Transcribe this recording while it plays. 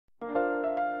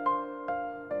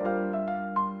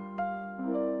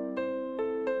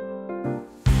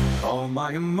All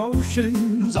my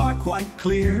emotions are quite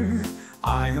clear.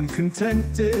 I am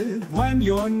contented when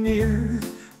you're near,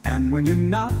 and when you're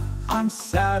not, I'm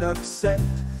sad, upset,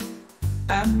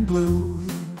 and blue.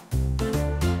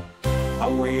 I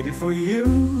waited for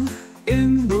you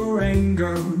in the rain,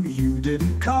 girl. You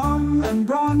didn't come and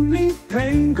brought me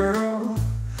pain, girl.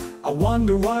 I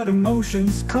wonder what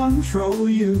emotions control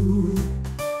you.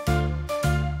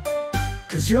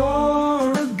 'Cause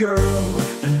you're a girl,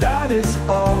 and that is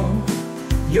all.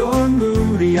 You're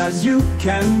moody as you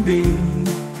can be.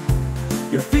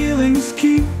 Your feelings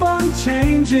keep on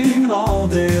changing all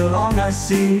day long, I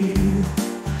see.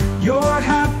 You're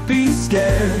happy,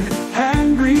 scared,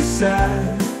 angry,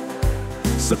 sad,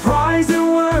 surprised and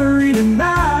worried and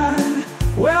mad.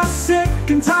 Well, sick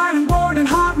and tired and bored and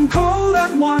hot and cold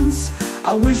at once.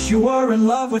 I wish you were in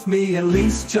love with me at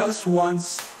least just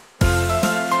once.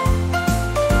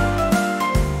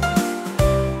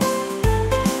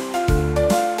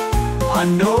 I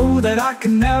know that I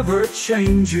can never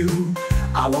change you.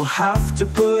 I will have to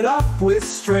put up with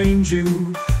strange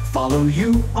you. Follow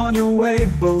you on your way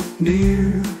both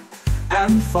near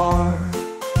and far.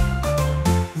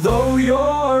 Though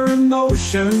your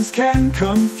emotions can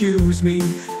confuse me,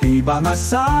 be by my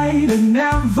side and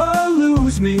never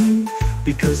lose me,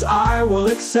 because I will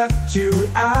accept you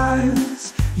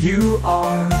as you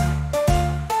are.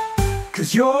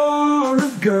 'Cause you're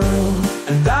a girl,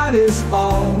 and that is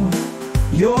all.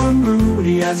 You're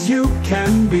moody as you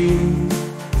can be.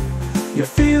 Your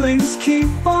feelings keep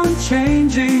on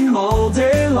changing all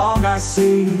day long, I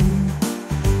see.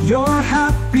 You're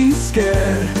happy,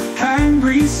 scared,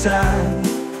 angry, sad,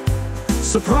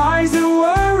 surprised and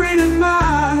worried and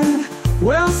mad.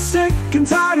 Well, sick and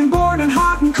tired and bored and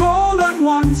hot and cold at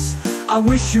once. I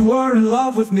wish you were in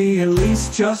love with me at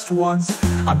least just once.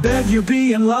 I beg you,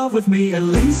 be in love with me at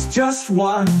least just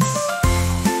once.